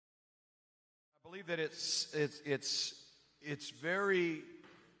believe that it's very,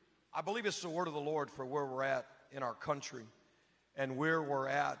 I believe it's the word of the Lord for where we're at in our country and where we're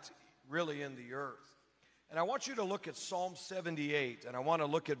at really in the earth. And I want you to look at Psalm 78, and I want to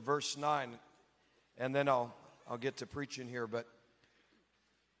look at verse 9, and then I'll get to preaching here. But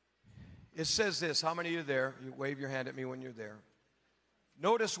it says this. How many of you there? You wave your hand at me when you're there.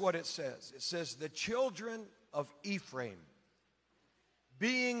 Notice what it says. It says, the children of Ephraim,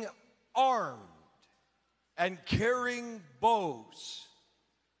 being armed and carrying bows,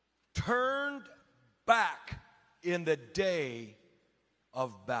 turned back in the day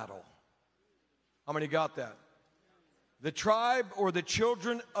of battle. How many got that? The tribe or the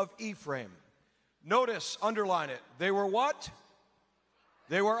children of Ephraim. Notice, underline it. They were what?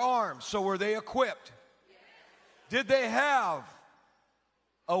 They were armed. So were they equipped? Did they have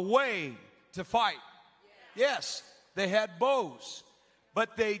a way to fight? Yes, they had bows.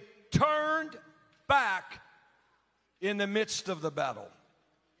 But they turned back in the midst of the battle.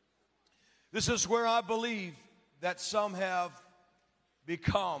 This is where I believe that some have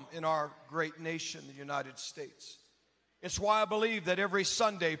become in our great nation, the United States. It's why I believe that every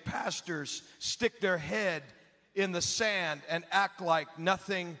Sunday pastors stick their head in the sand and act like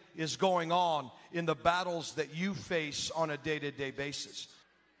nothing is going on in the battles that you face on a day-to-day basis.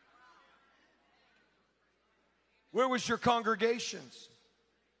 Where was your congregations?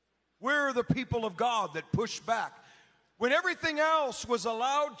 Where are the people of God that pushed back when everything else was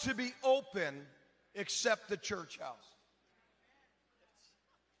allowed to be open except the church house?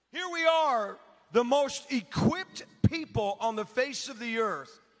 Here we are, the most equipped people on the face of the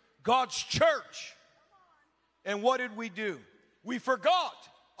earth, God's church. And what did we do? We forgot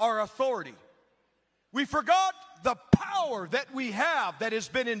our authority. We forgot the power that we have that has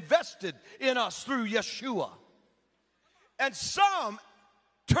been invested in us through Yeshua. And some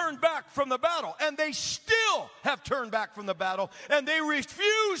turned back from the battle, and they still have turned back from the battle, and they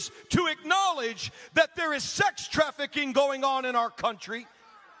refuse to acknowledge that there is sex trafficking going on in our country.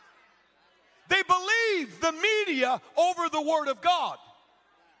 They believe the media over the Word of God.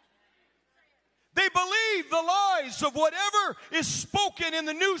 They believe the lies of whatever is spoken in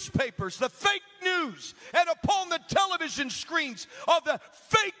the newspapers, the fake news, and upon the television screens of the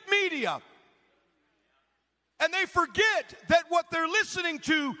fake media. And they forget that what they're listening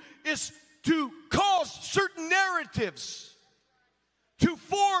to is to cause certain narratives, to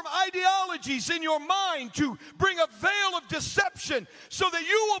form ideologies in your mind, to bring a veil of deception so that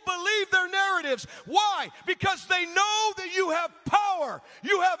you will believe their narratives. Why? Because they know that you have power,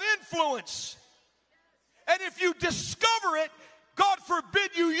 you have influence. And if you discover it, God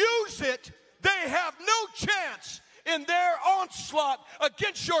forbid you use it, they have no chance in their onslaught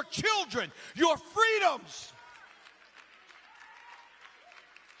against your children, your freedoms.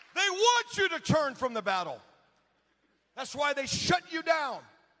 They want you to turn from the battle. That's why they shut you down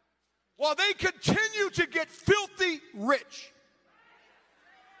while they continue to get filthy rich.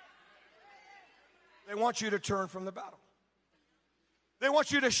 They want you to turn from the battle. They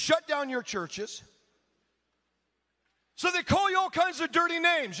want you to shut down your churches. So they call you all kinds of dirty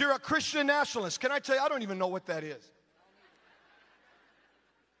names. You're a Christian nationalist. Can I tell you, I don't even know what that is.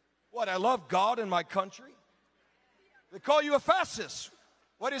 What, I love God and my country? They call you a fascist.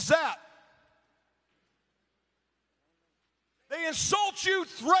 What is that? They insult you,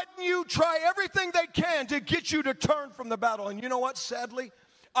 threaten you, try everything they can to get you to turn from the battle. And you know what? Sadly,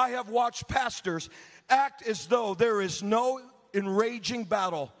 I have watched pastors act as though there is no enraging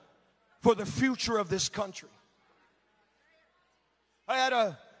battle for the future of this country. I had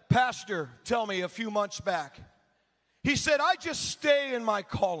a pastor tell me a few months back. He said, I just stay in my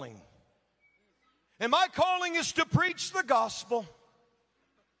calling. And my calling is to preach the gospel.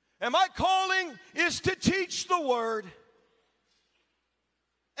 And my calling is to teach the word.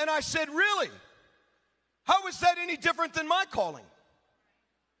 And I said, really? How is that any different than my calling?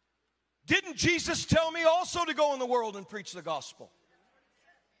 Didn't Jesus tell me also to go in the world and preach the gospel?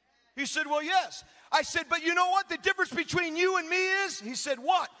 He said, well, yes. I said, but you know what the difference between you and me is? He said,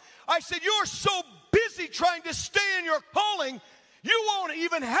 what? I said, you're so busy trying to stay in your calling, you won't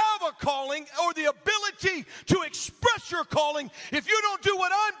even have a calling or the ability to express your calling if you don't do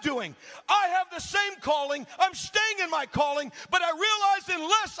what I'm doing. I have the same calling. I'm staying in my calling, but I realize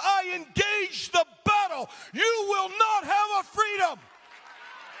unless I engage the battle, you will not have a freedom.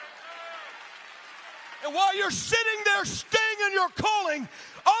 And while you're sitting there staying in your calling,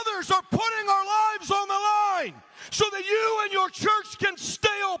 others are putting our lives on the line so that you and your church can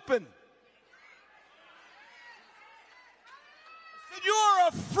stay open. You are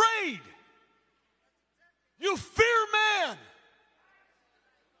afraid. You fear man.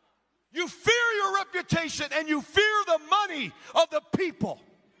 You fear your reputation and you fear the money of the people.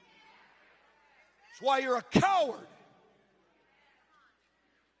 That's why you're a coward.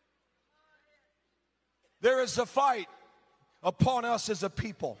 There is a fight upon us as a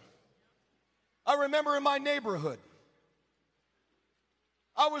people. I remember in my neighborhood,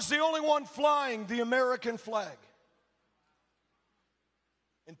 I was the only one flying the American flag.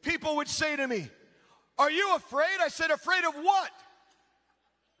 And people would say to me, "Are you afraid?" I said, "Afraid of what?"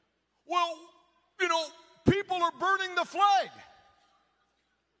 "Well, you know, people are burning the flag.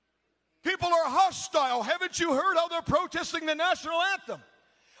 People are hostile. Haven't you heard how they're protesting the national anthem?"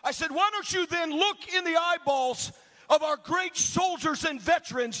 I said, "Why don't you then look in the eyeballs of our great soldiers and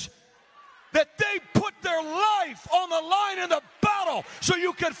veterans that they put their life on the line in the battle so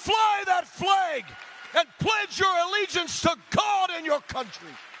you can fly that flag and pledge your allegiance to God and your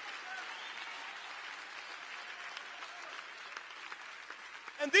country."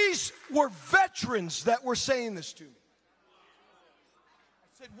 And these were veterans that were saying this to me. I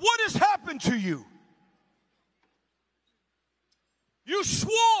said, "What has happened to you? You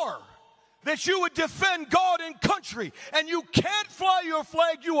swore that you would defend God and country, and you can't fly your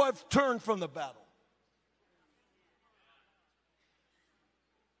flag. You have turned from the battle."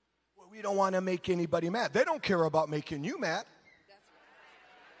 Well, we don't want to make anybody mad. They don't care about making you mad.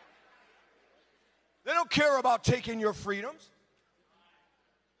 They don't care about taking your freedoms.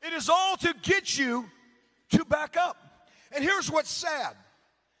 It is all to get you to back up. And here's what's sad.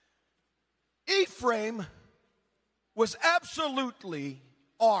 Ephraim was absolutely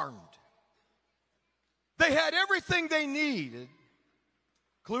armed. They had everything they needed,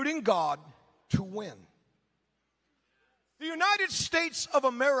 including God, to win. The United States of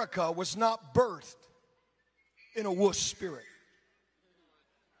America was not birthed in a wuss spirit.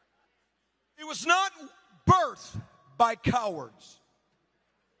 It was not birthed by cowards.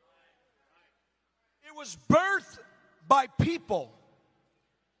 It was birthed by people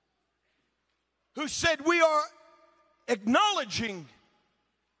who said, we are acknowledging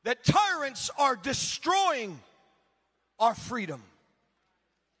that tyrants are destroying our freedom.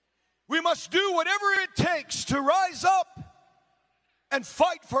 We must do whatever it takes to rise up and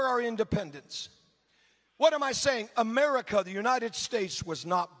fight for our independence. What am I saying? America, the United States, was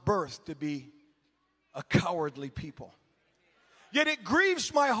not birthed to be a cowardly people. Yet it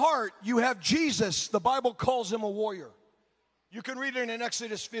grieves my heart. You have Jesus, the Bible calls him a warrior. You can read it in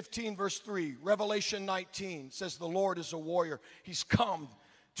Exodus 15, verse 3. Revelation 19 says the Lord is a warrior. He's come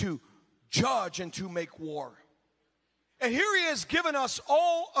to judge and to make war. And here he has given us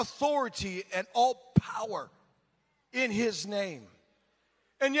all authority and all power in his name.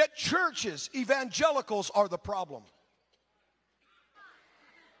 And yet churches, evangelicals, are the problem.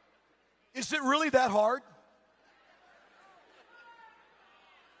 Is it really that hard?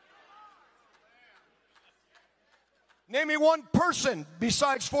 Name me one person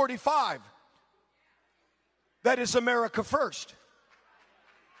besides 45 that is America first.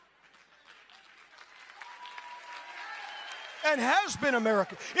 And has been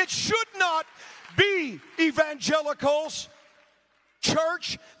America. It should not be evangelicals,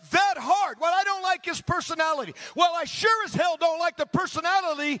 church, that hard. Well, I don't like his personality. Well, I sure as hell don't like the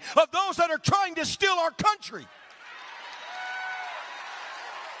personality of those that are trying to steal our country.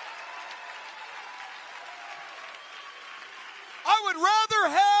 I would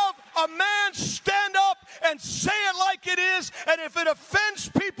rather have a man stand up and say it like it is, and if it offends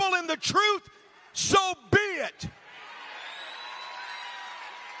people in the truth, so be it.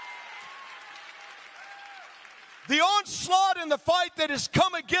 The onslaught and the fight that has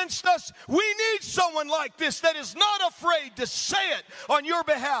come against us, we need someone like this that is not afraid to say it on your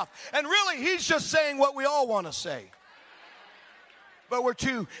behalf. And really, he's just saying what we all want to say. But we're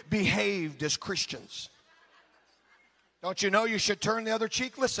too behaved as Christians. Don't you know you should turn the other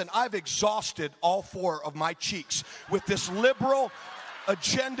cheek? Listen, I've exhausted all four of my cheeks with this liberal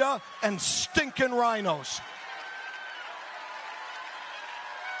agenda and stinking rhinos.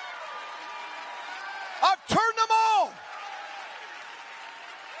 I've turned them all.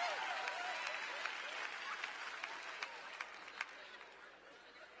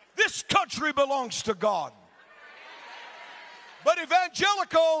 This country belongs to God. But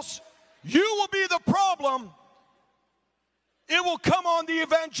evangelicals, you will be the problem. It will come on the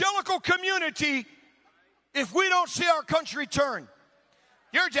evangelical community if we don't see our country turn.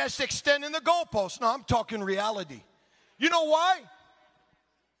 You're just extending the goalpost. No, I'm talking reality. You know why?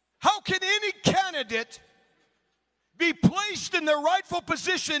 How can any candidate be placed in their rightful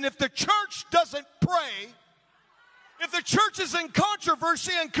position if the church doesn't pray? If the church is in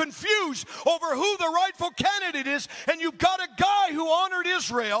controversy and confused over who the rightful candidate is, and you've got a guy who honored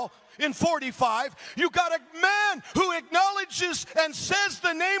Israel in 45. You got a man who acknowledges and says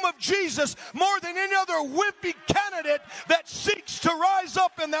the name of Jesus more than any other wimpy candidate that seeks to rise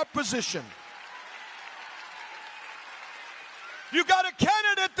up in that position. You got a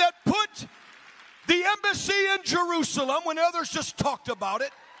candidate that put the embassy in Jerusalem when others just talked about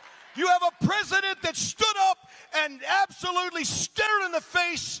it. You have a president that stood up and absolutely stared in the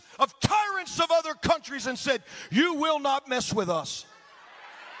face of tyrants of other countries and said, "You will not mess with us."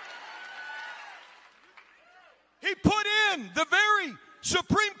 He put in the very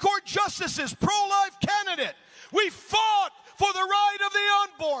Supreme Court justices, pro-life candidate. We fought for the right of the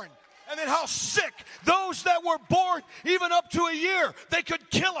unborn. And then how sick those that were born even up to a year, they could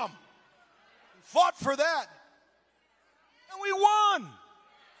kill them. We fought for that. And we won.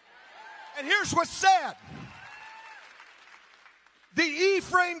 And here's what's sad. The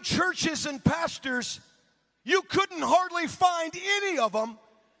Ephraim churches and pastors, you couldn't hardly find any of them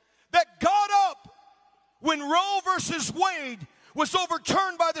that got up when Roe versus Wade was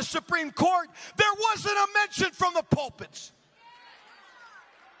overturned by the Supreme Court. There wasn't a mention from the pulpits.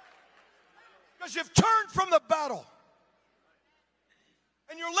 Because you've turned from the battle.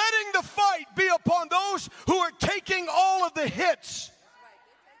 And you're letting the fight be upon those who are taking all of the hits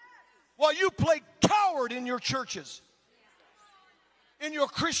while you play coward in your churches, in your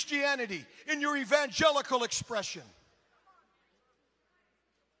Christianity, in your evangelical expression.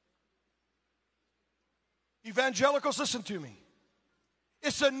 Evangelicals, listen to me.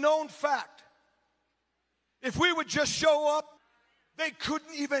 It's a known fact. If we would just show up, they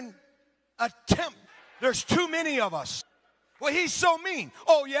couldn't even attempt. There's too many of us. Well, he's so mean.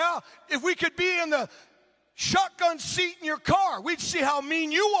 Oh, yeah? If we could be in the shotgun seat in your car, we'd see how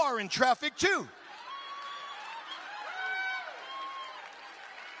mean you are in traffic, too.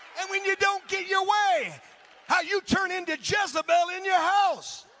 And when you don't get your way, how you turn into Jezebel in your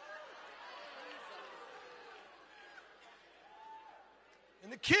house.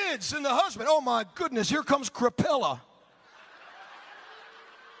 And the kids and the husband, oh my goodness, here comes Crapella.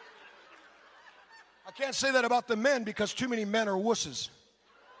 I can't say that about the men because too many men are wusses.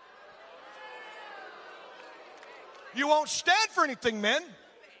 You won't stand for anything, men.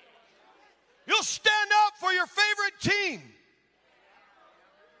 You'll stand up for your favorite team,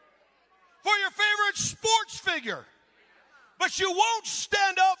 for your favorite sports figure. But you won't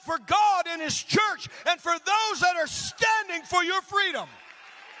stand up for God and His church and for those that are standing for your freedom.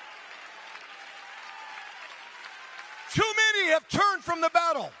 Too many have turned from the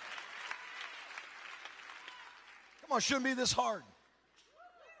battle. Come on, it shouldn't be this hard.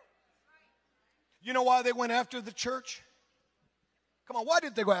 You know why they went after the church? Come on, why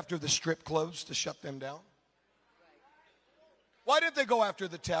did they go after the strip clubs to shut them down? Why did they go after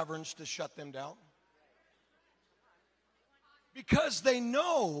the taverns to shut them down? Because they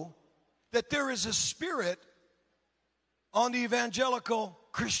know that there is a spirit on the evangelical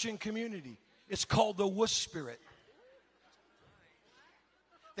Christian community. It's called the wuss spirit.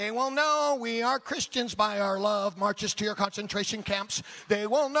 They will know we are Christians by our love. Marches to your concentration camps. They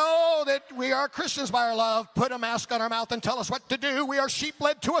will know that we are Christians by our love. Put a mask on our mouth and tell us what to do. We are sheep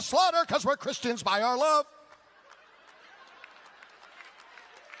led to a slaughter because we're Christians by our love.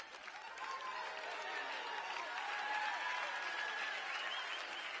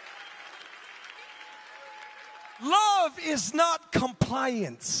 Love is not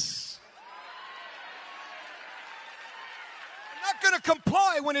compliance. I'm not going to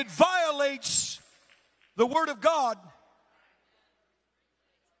comply when it violates the Word of God.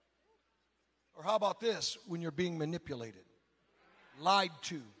 Or how about this? When you're being manipulated, lied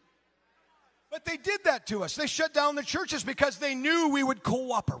to. But they did that to us. They shut down the churches because they knew we would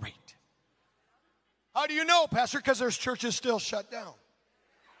cooperate. How do you know, Pastor? Because there's churches still shut down.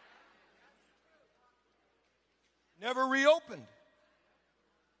 Never reopened.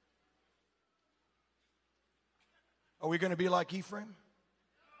 Are we going to be like Ephraim?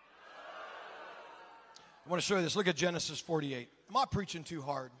 I want to show you this. Look at Genesis 48. Am I preaching too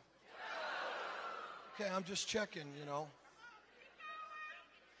hard? Okay, I'm just checking, you know.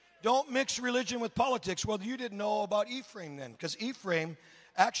 Don't mix religion with politics. Well, you didn't know about Ephraim then, because Ephraim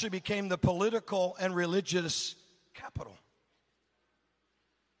actually became the political and religious capital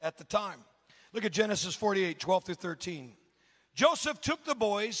at the time. Look at Genesis 48, 12 through 13. Joseph took the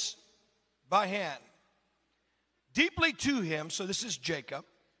boys by hand, deeply to him, so this is Jacob,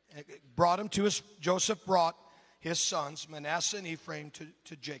 brought him to his, Joseph brought his sons, Manasseh and Ephraim,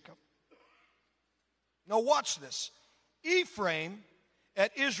 to Jacob. Now watch this. Ephraim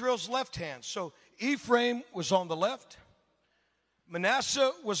at Israel's left hand. So Ephraim was on the left.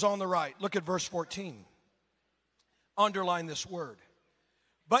 Manasseh was on the right. Look at verse 14. Underline this word.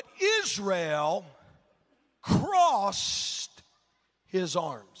 But Israel crossed his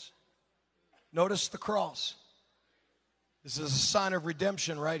arms. Notice the cross. This is a sign of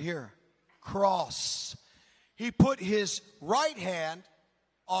redemption right here. Cross. He put his right hand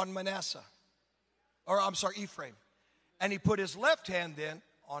on Manasseh. Ephraim. And he put his left hand then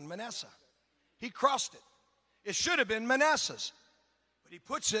on Manasseh. He crossed it. It should have been Manasseh's, but he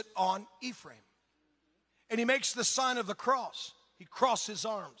puts it on Ephraim. And he makes the sign of the cross. He crossed his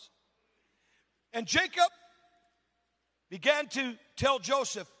arms. And Jacob began to tell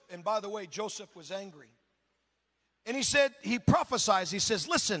Joseph, and by the way, Joseph was angry. And he prophesies, he says,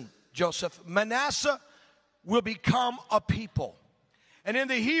 listen, Joseph, Manasseh will become a people. And in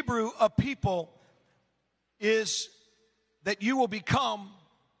the Hebrew, a people is that you will become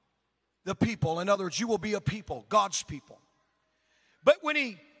the people. In other words, you will be a people, God's people. But when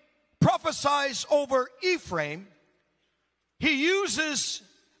he prophesies over Ephraim, he uses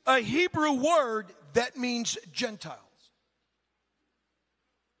a Hebrew word that means Gentiles.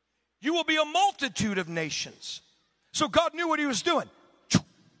 You will be a multitude of nations. So God knew what he was doing.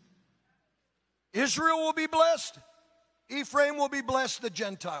 Israel will be blessed. Ephraim will be blessed, the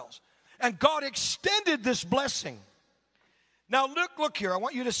Gentiles. And God extended this blessing. Now look here. I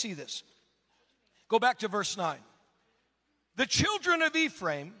want you to see this. Go back to verse 9. The children of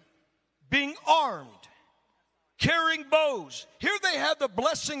Ephraim, being armed, carrying bows. Here they had the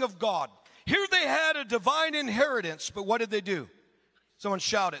blessing of God. Here they had a divine inheritance. But what did they do? Someone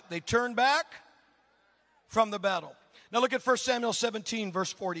shout it. They turned back from the battle. Now look at 1 Samuel 17,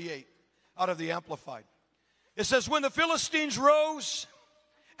 verse 48, out of the Amplified. It says, when the Philistines rose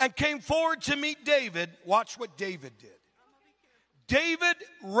and came forward to meet David, watch what David did. David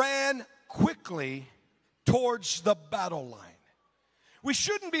ran quickly towards the battle line. We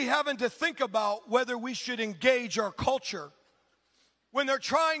shouldn't be having to think about whether we should engage our culture when they're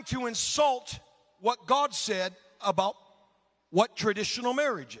trying to insult what God said about what traditional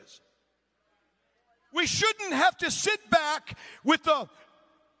marriage is. We shouldn't have to sit back with the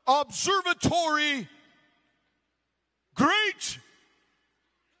observatory great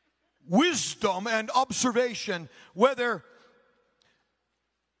wisdom and observation whether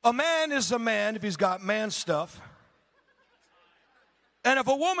a man is a man if he's got man stuff, and if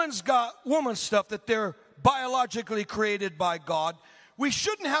a woman's got woman stuff that they're biologically created by God. We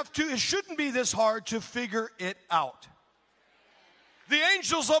shouldn't have to, it shouldn't be this hard to figure it out. The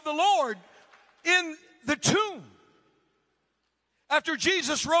angels of the Lord in the tomb, after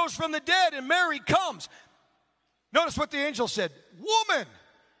Jesus rose from the dead and Mary comes, notice what the angel said. Woman,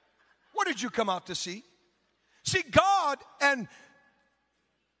 what did you come out to see? See, God and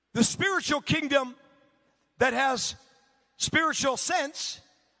the spiritual kingdom that has spiritual sense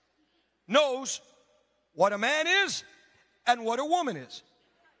knows what a man is and what a woman is.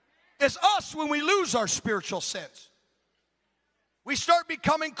 It's us when we lose our spiritual sense. We start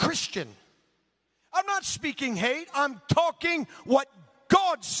becoming Christian. I'm not speaking hate. I'm talking what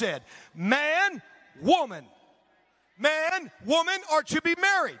God said. Man, woman. Man, woman are to be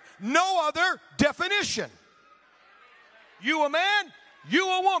married. No other definition. You a man, you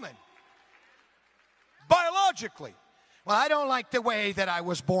a woman. Biologically. Well, I don't like the way that I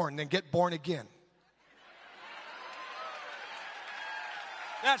was born. Then get born again.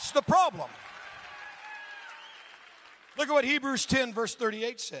 That's the problem. Look at what Hebrews 10 verse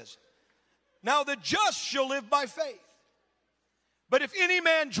 38 says. Now the just shall live by faith. But if any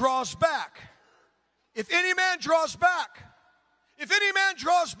man draws back,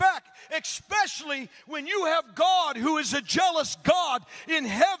 especially when you have God who is a jealous God in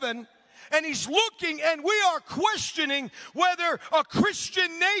heaven, and he's looking, and we are questioning whether a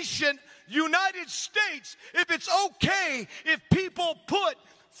Christian nation, United States, if it's okay if people put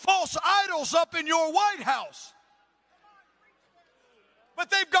false idols up in your White House. But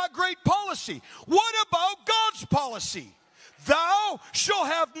they've got great policy. What about God's policy? Thou shalt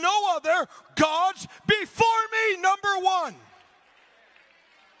have no other gods before me, number one.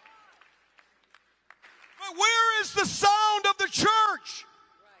 But where is the sound of the church?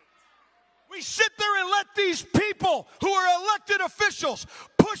 We sit there and let these people who are elected officials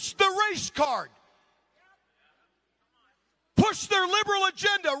push the race card. Push their liberal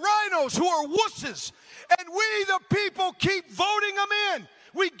agenda, rhinos who are wusses. And we, the people, keep voting them in.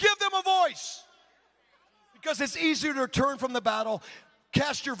 We give them a voice. Because it's easier to turn from the battle,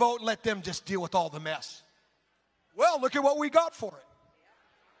 cast your vote, and let them just deal with all the mess. Well, look at what we got for it.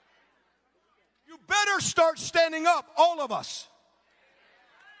 You better start standing up, all of us,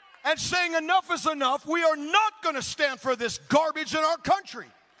 and saying enough is enough. We are not going to stand for this garbage in our country.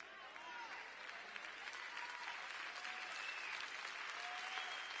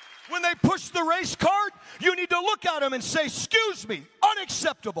 When they push the race cart, you need to look at them and say, excuse me,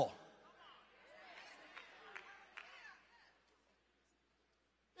 unacceptable.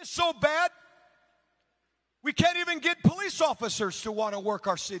 It's so bad, we can't even get police officers to want to work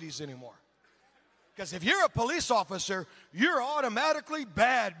our cities anymore. Because if you're a police officer, you're automatically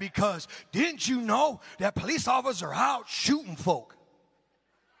bad because didn't you know that police officers are out shooting folk?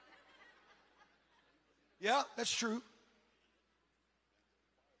 Yeah, that's true.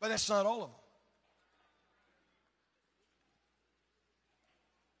 But that's not all of them.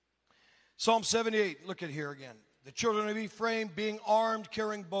 Psalm 78, look at here again. The children of Ephraim, being armed,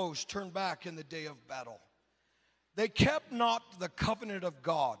 carrying bows, turned back in the day of battle. They kept not the covenant of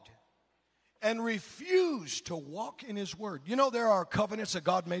God and refused to walk in his word. You know there are covenants that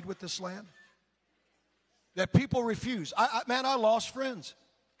God made with this land that people refuse. Man, I lost friends.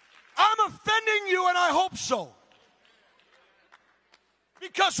 I'm offending you, and I hope so.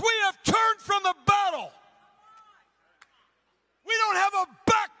 Because we have turned from the battle. We don't have a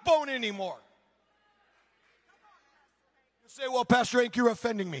backbone anymore. You say, well, Pastor Hank, you're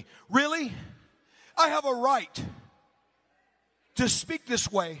offending me. Really? I have a right to speak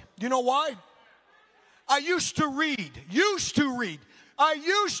this way. You know why? I used to read Newsweek. I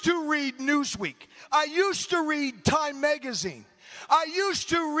used to read Time Magazine. I used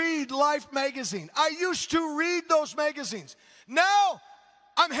to read Life Magazine. I used to read those magazines. Now,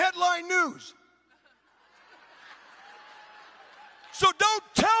 I'm headline news. So don't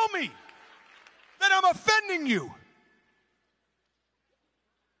tell me that I'm offending you.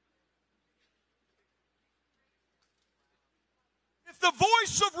 If the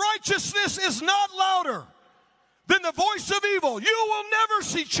voice of righteousness is not louder than the voice of evil, you will never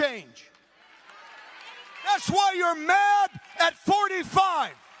see change. That's why you're mad at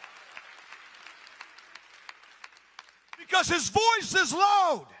 45. Because his voice is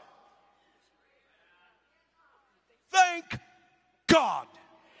loud. Thank God.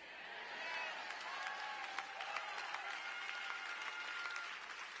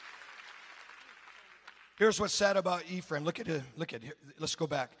 Here's what's sad about Ephraim. Look at it. Let's go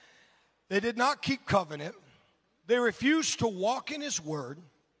back. They did not keep covenant. They refused to walk in his word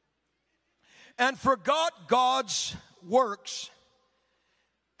and forgot God's works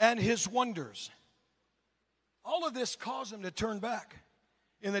and his wonders. All of this caused them to turn back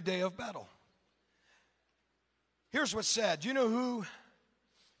in the day of battle. Here's what's sad. Do you know who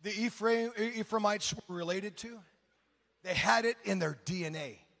the Ephraimites were related to? They had it in their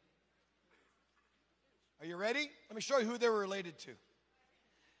DNA. Are you ready? Let me show you who they were related to.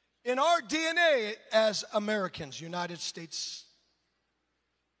 In our DNA as Americans, United States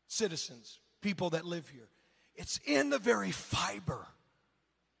citizens, people that live here, it's in the very fiber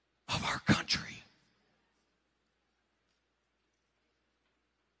of our country.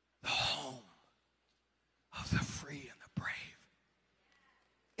 The home of the free and the brave.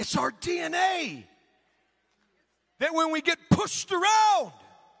 It's our DNA that when we get pushed around,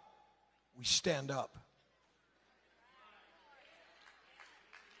 we stand up.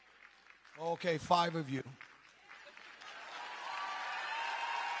 Okay, 5 of you.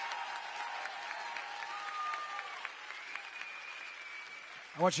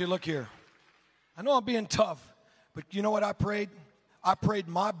 I want you to look here. I know I'm being tough, but you know what I prayed? I prayed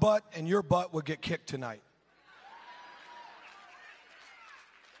my butt and your butt would get kicked tonight.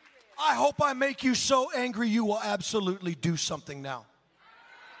 I hope I make you so angry you will absolutely do something now.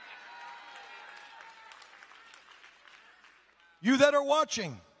 You that are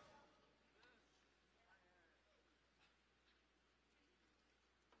watching,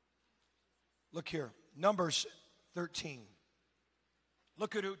 look here, Numbers 13.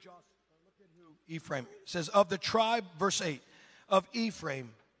 Look at who Ephraim. It says, of the tribe, verse 8, of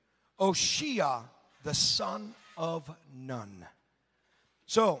Ephraim, Oshea, the son of Nun.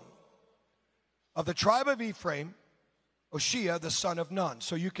 So, of the tribe of Ephraim, Oshea, the son of Nun.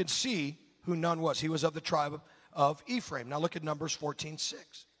 So you can see who Nun was. He was of the tribe of Ephraim. Now look at Numbers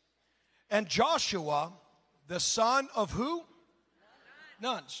 14:6. And Joshua, the son of who?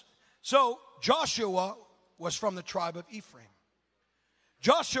 Nun. So Joshua was from the tribe of Ephraim.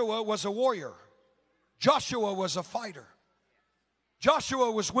 Joshua was a warrior. Joshua was a fighter.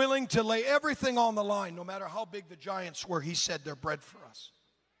 Joshua was willing to lay everything on the line, no matter how big the giants were. He said they're bread for us.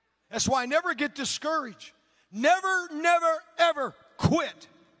 That's why I never get discouraged. Never, never, ever quit.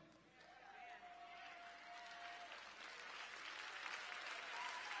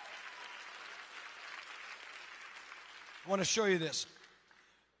 I want to show you this.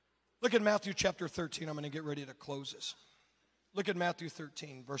 Look at Matthew chapter 13. I'm going to get ready to close this. Look at Matthew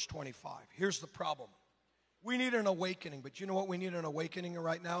 13, verse 25. Here's the problem. We need an awakening, but you know what we need an awakening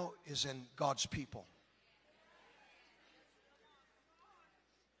right now is in God's people.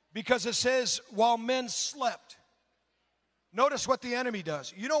 Because it says, while men slept. Notice what the enemy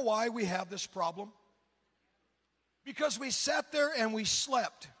does. You know why we have this problem? Because we sat there and we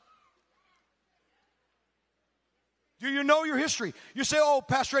slept. Do you know your history? You say, oh,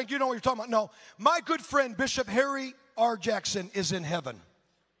 Pastor Hank, you know what you're talking about. No, my good friend, Bishop Harry R. Jackson, is in heaven.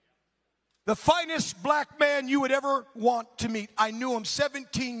 The finest black man you would ever want to meet. I knew him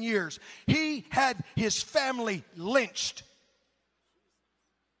 17 years. He had his family lynched.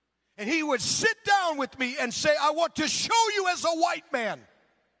 And he would sit down with me and say, I want to show you as a white man,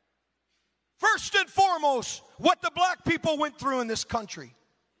 first and foremost, what the black people went through in this country.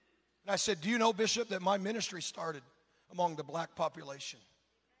 And I said, do you know, Bishop, that my ministry started among the black population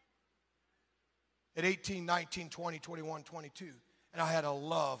at 18, 19, 20, 21, 22. And I had a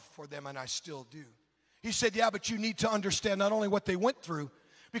love for them, and I still do. He said, yeah, but you need to understand not only what they went through,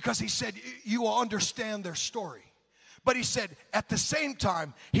 because he said, you will understand their story. But he said, at the same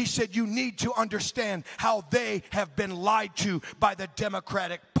time, he said, you need to understand how they have been lied to by the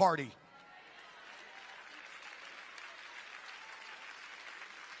Democratic Party.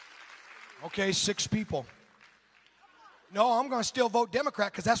 Okay, 6 people. No, I'm going to still vote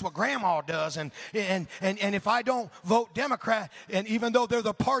Democrat because that's what Grandma does. And if I don't vote Democrat, and even though they're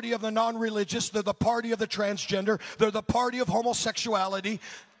the party of the non-religious, they're the party of the transgender, they're the party of homosexuality,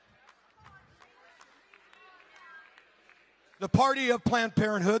 the party of Planned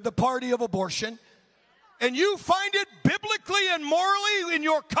Parenthood, the party of abortion, and you find it biblically and morally in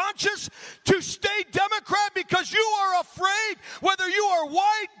your conscience to stay Democrat because you are afraid, whether you are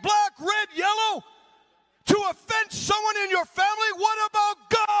white, black, red, yellow, to offend someone in your family. What about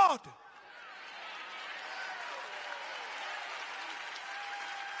God?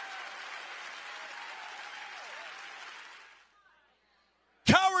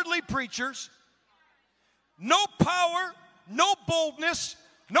 Cowardly preachers, no power, no boldness,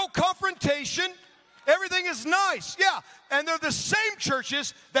 no confrontation. Everything is nice. Yeah, and they're the same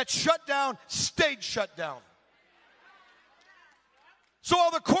churches that shut down, stayed shut down. So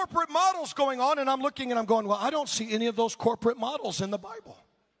all the corporate models going on, and I'm looking and I'm going, well, I don't see any of those corporate models in the Bible.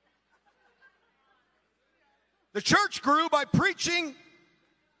 The church grew by preaching,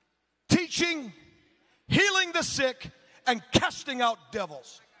 teaching, healing the sick, and casting out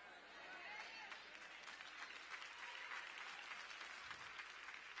devils.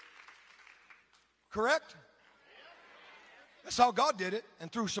 Correct? That's how God did it,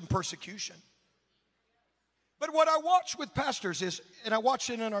 and through some persecution. But what I watch with pastors is, and I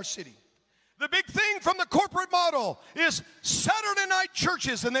watch it in our city, the big thing from the corporate model is Saturday night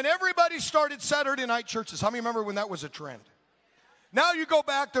churches, and then everybody started Saturday night churches. How many remember when that was a trend? Now you go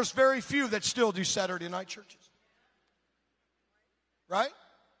back, there's very few that still do Saturday night churches. Right?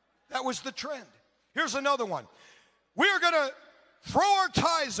 That was the trend. Here's another one. We are going to throw our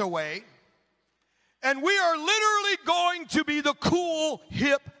ties away, and we are literally going to be the cool,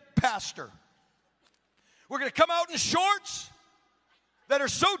 hip pastor. We're going to come out in shorts that are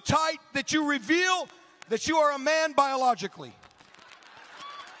so tight that you reveal that you are a man biologically.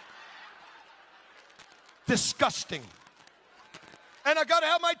 Disgusting. And I got to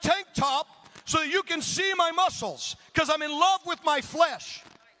have my tank top so that you can see my muscles because I'm in love with my flesh.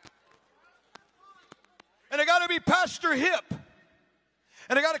 And I got to be pastor hip.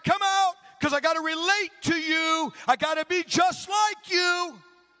 And I got to come out because I got to relate to you. I got to be just like you.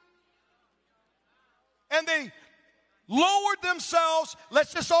 And they lowered themselves.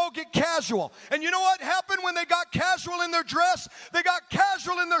 Let's just all get casual. And you know what happened when they got casual in their dress? They got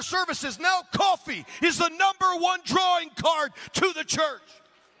casual in their services. Now coffee is the #1 drawing card to the church.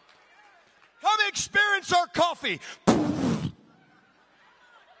 Come experience our coffee. Throw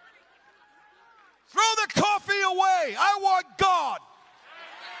the coffee away. I want God.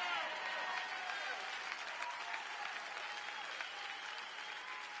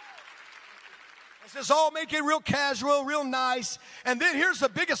 Let's just all make it real casual, real nice. And then here's the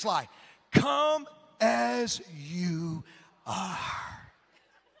biggest lie. Come as you are.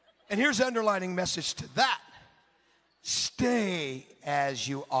 And here's the underlining message to that. Stay as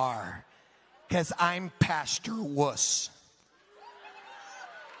you are. Because I'm Pastor Wuss.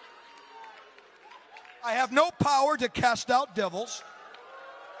 I have no power to cast out devils.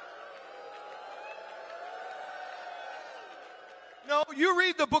 No, you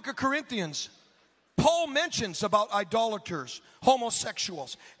read the book of Corinthians. Paul mentions about idolaters,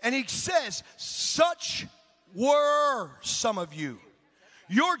 homosexuals, and he says, such were some of you.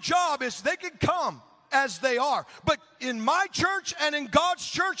 Your job is they can come as they are. But in my church and in God's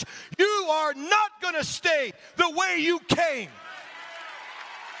church, you are not going to stay the way you came.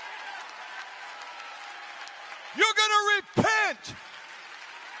 You're going to repent.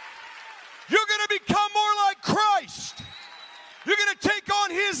 You're going to become more like Christ. You're going to take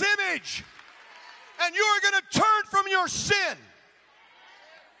on His image. And you are going to turn from your sin.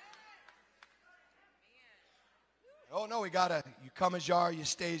 Oh, no, you come as you are, you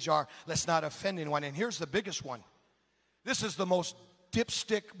stay as you are. Let's not offend anyone. And here's the biggest one. This is the most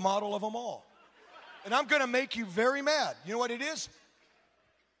dipstick model of them all. And I'm going to make you very mad. You know what it is?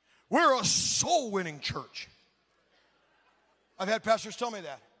 We're a soul-winning church. I've had pastors tell me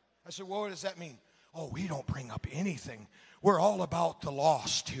that. I said, well, what does that mean? Oh, we don't bring up anything. We're all about the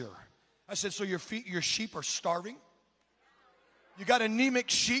lost here. I said, so your sheep are starving? You got anemic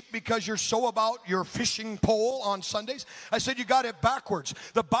sheep because you're so about your fishing pole on Sundays? I said, you got it backwards.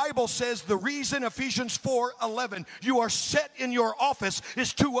 The Bible says the reason, Ephesians 4:11, you are set in your office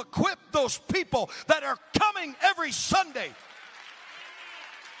is to equip those people that are coming every Sunday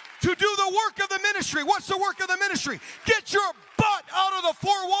to do the work of the ministry. What's the work of the ministry? Get your butt out of the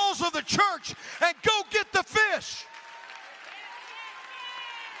four walls of the church and go get the fish.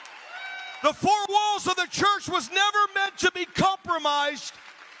 The four walls of the church was never meant to be compromised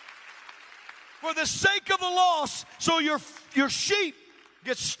for the sake of the lost, so your sheep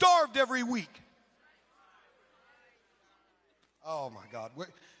get starved every week. Oh, my God.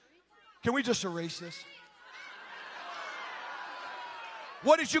 Can we just erase this?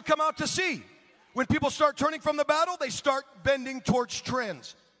 What did you come out to see? When people start turning from the battle, they start bending towards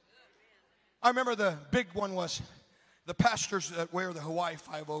trends. I remember the big one was the pastors that wear the Hawaii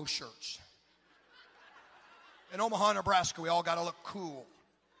 5-0 shirts. In Omaha, Nebraska, we all got to look cool.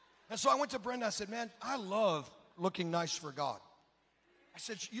 And so I went to Brenda. I said, man, I love looking nice for God. I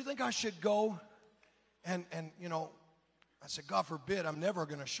said, you think I should go and you know, I said, God forbid, I'm never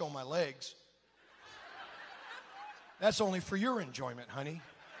going to show my legs. That's only for your enjoyment, honey.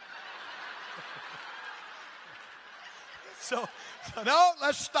 So, no,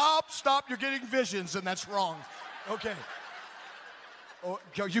 let's stop. You're getting visions, and that's wrong. Okay. Oh,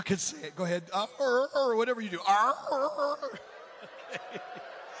 you can say it. Go ahead. Or whatever you do. Okay.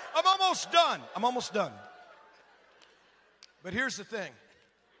 I'm almost done. But here's the thing.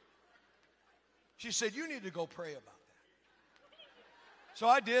 She said, you need to go pray about that. So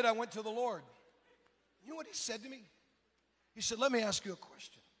I did. I went to the Lord. You know what He said to me? He said, let me ask you a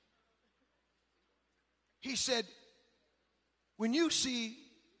question. He said, when you see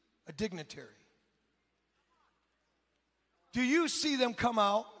a dignitary, do you see them come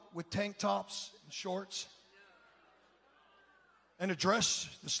out with tank tops and shorts and address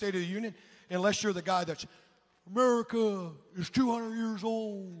the State of the Union? Unless you're the guy that's, America is 200 years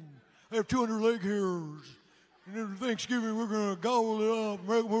old. I have 200 leg hairs. And then Thanksgiving, we're going to gobble it up.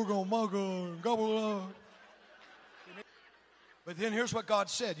 We're going to mug and gobble it up. But then here's what God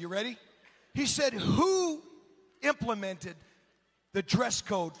said. You ready? He said, who implemented the dress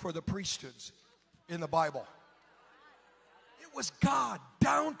code for the priesthoods in the Bible? It was God,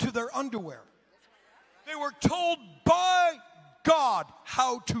 down to their underwear. They were told by God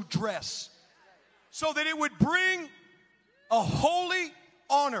how to dress so that it would bring a holy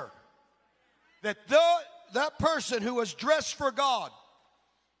honor, that that person who was dressed for God,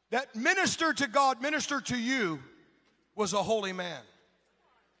 that ministered to God, ministered to you, was a holy man.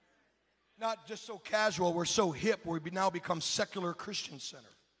 Not just so casual, we're so hip, we now become secular Christian center.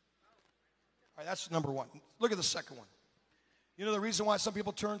 All right, that's number one. Look at the second one. You know the reason why some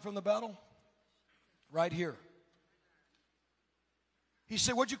people turn from the battle? Right here. He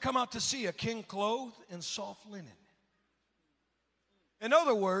said, what'd you come out to see? A king clothed in soft linen. In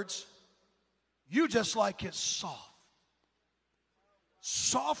other words, you just like it soft.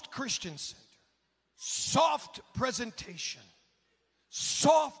 Soft Christian center. Soft presentation.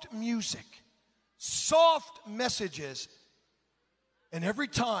 Soft music. Soft messages. And every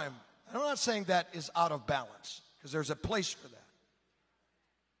time, I'm not saying that is out of balance, because there's a place for that.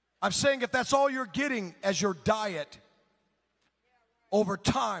 I'm saying if that's all you're getting as your diet, over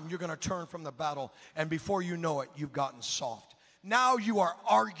time you're going to turn from the battle, and before you know it, you've gotten soft. Now you are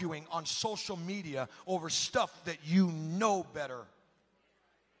arguing on social media over stuff that you know better.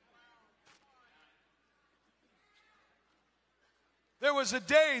 There was a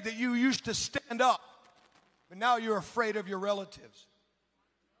day that you used to stand up, but now you're afraid of your relatives.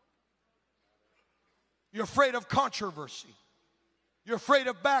 You're afraid of controversy. You're afraid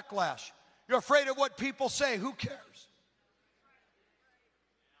of backlash. You're afraid of what people say. Who cares?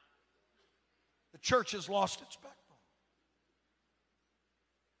 The church has lost its backbone.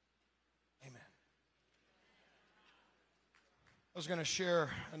 Amen. was going to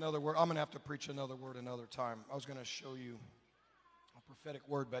share another word. I'm going to have to preach another word another time. I was going to show you a prophetic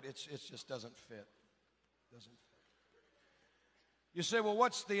word, but it just doesn't fit. Doesn't fit. You say, well,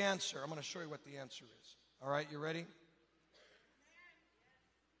 what's the answer? I'm going to show you what the answer is. All right, you ready?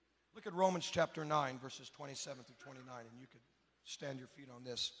 Look at Romans chapter 9, verses 27 through 29, and you could stand your feet on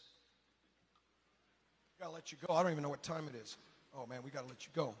this. Got to let you go. I don't even know what time it is. Oh, man, we got to let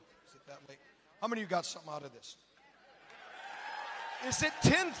you go. Is it that late? How many of you got something out of this? Is it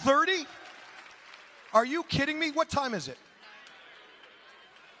 10:30? Are you kidding me? What time is it?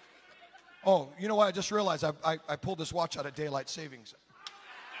 Oh, you know what? I just realized I pulled this watch out of daylight savings.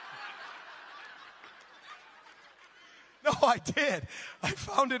 No, I did. I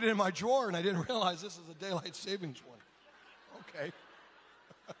found it in my drawer, and I didn't realize this is a daylight savings one. Okay.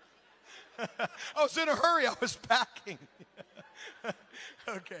 I was in a hurry. I was packing.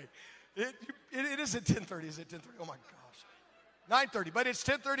 Okay. It is at 10:30. Is it 10:30? Oh, my gosh. 9:30, but it's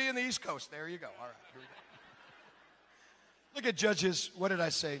 10:30 in the East Coast. There you go. All right, here we go. Look at Judges, what did I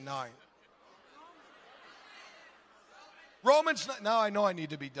say, 9. Romans 9. Now I know I need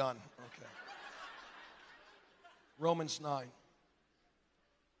to be done. Okay. Romans 9.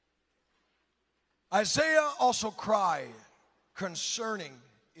 Isaiah also cried concerning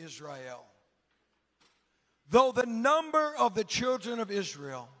Israel. Though the number of the children of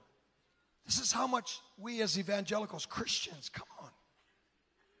Israel, this is how much we as evangelicals, Christians, come on.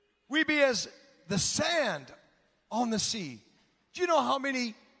 We be as the sand on the sea. Do you know how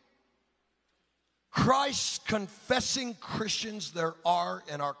many Christ-confessing Christians there are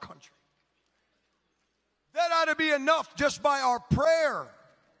in our country? That ought to be enough just by our prayer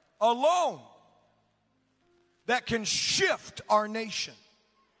alone that can shift our nation.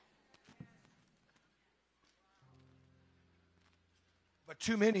 But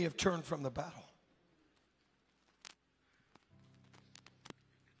too many have turned from the battle.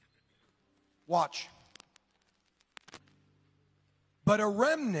 Watch. But a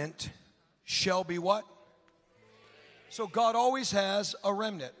remnant shall be what? So God always has a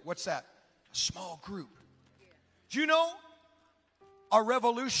remnant. What's that? A small group. Do you know our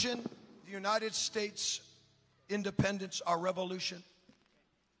revolution, the United States independence, our revolution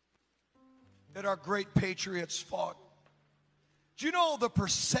that our great patriots fought? Do you know the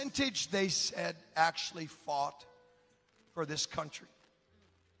percentage they said actually fought for this country?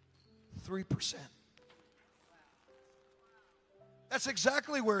 3%. That's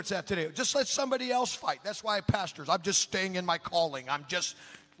exactly where it's at today. Just let somebody else fight. That's why pastors, I'm just staying in my calling.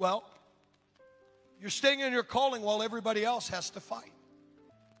 Well, you're staying in your calling while everybody else has to fight.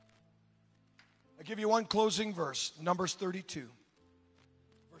 I'll give you one closing verse, Numbers 32.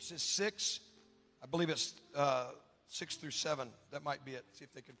 Verses 6, I believe it's 6 through 7. That might be it. See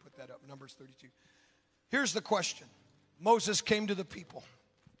if they can put that up. Numbers 32. Here's the question. Moses came to the people.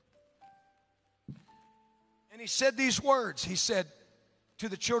 And he said these words. He said to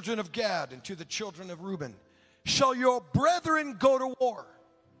the children of Gad and to the children of Reuben, shall your brethren go to war?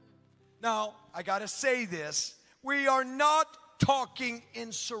 Now, I got to say this. We are not talking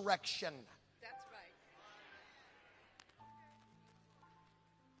insurrection. That's right.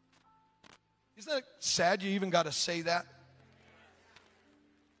 Isn't that sad you even got to say that?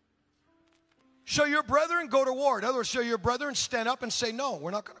 Shall your brethren go to war? In other words, shall your brethren stand up and say, no,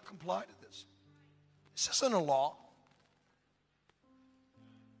 we're not going to comply to this. This isn't a law.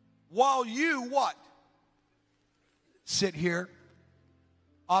 While you, what? Sit here,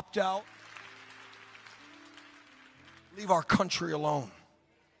 opt out, leave our country alone.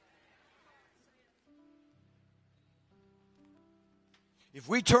 If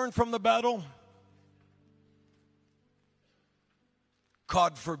we turn from the battle,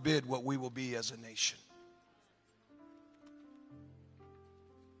 God forbid what we will be as a nation.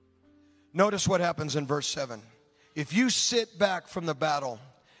 Notice what happens in verse 7. If you sit back from the battle,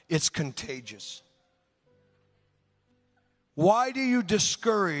 it's contagious. Why do you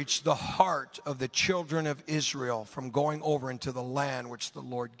discourage the heart of the children of Israel from going over into the land which the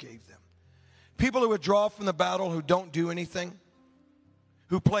Lord gave them? People who withdraw from the battle, who don't do anything,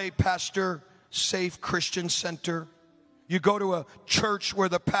 who play pastor, safe Christian center. You go to a church where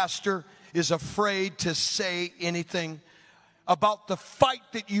the pastor is afraid to say anything about the fight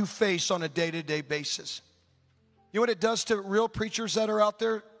that you face on a day-to-day basis. You know what it does to real preachers that are out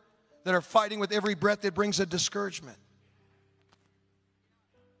there that are fighting with every breath? It brings a discouragement.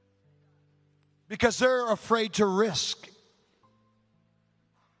 Because they're afraid to risk.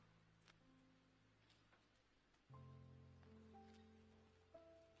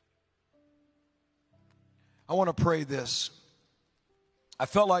 I want to pray this. I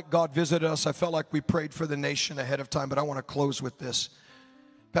felt like God visited us. I felt like we prayed for the nation ahead of time, but I want to close with this.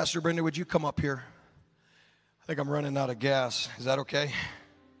 Pastor Brenda, would you come up here? I think I'm running out of gas. Is that okay?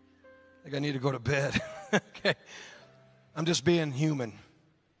 I think I need to go to bed. Okay. I'm just being human.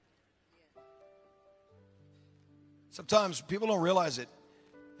 Sometimes people don't realize it.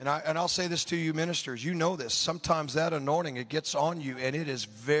 And I'll say this to you ministers. You know this. Sometimes that anointing, it gets on you, and it is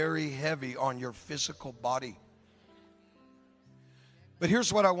very heavy on your physical body. But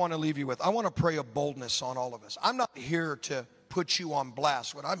here's what I want to leave you with. I want to pray a boldness on all of us. I'm not here to put you on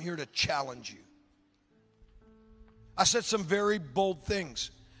blast, but I'm here to challenge you. I said some very bold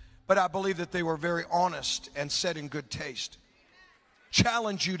things, but I believe that they were very honest and said in good taste.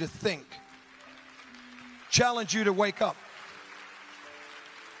 Challenge you to think. Challenge you to wake up.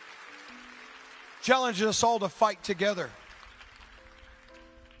 Challenge us all to fight together.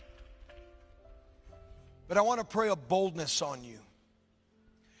 But I want to pray a boldness on you.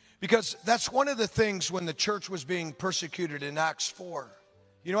 Because that's one of the things when the church was being persecuted in Acts 4.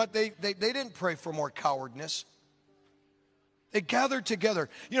 You know what? They didn't pray for more cowardness. They gathered together.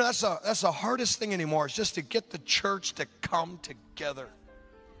 You know, that's the hardest thing anymore, is just to get the church to come together.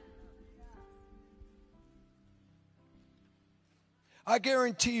 I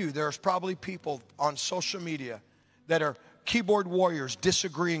guarantee you there's probably people on social media that are keyboard warriors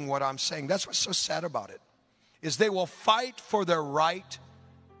disagreeing what I'm saying. That's what's so sad about it, is they will fight for their right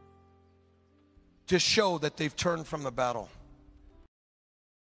to show that they've turned from the battle.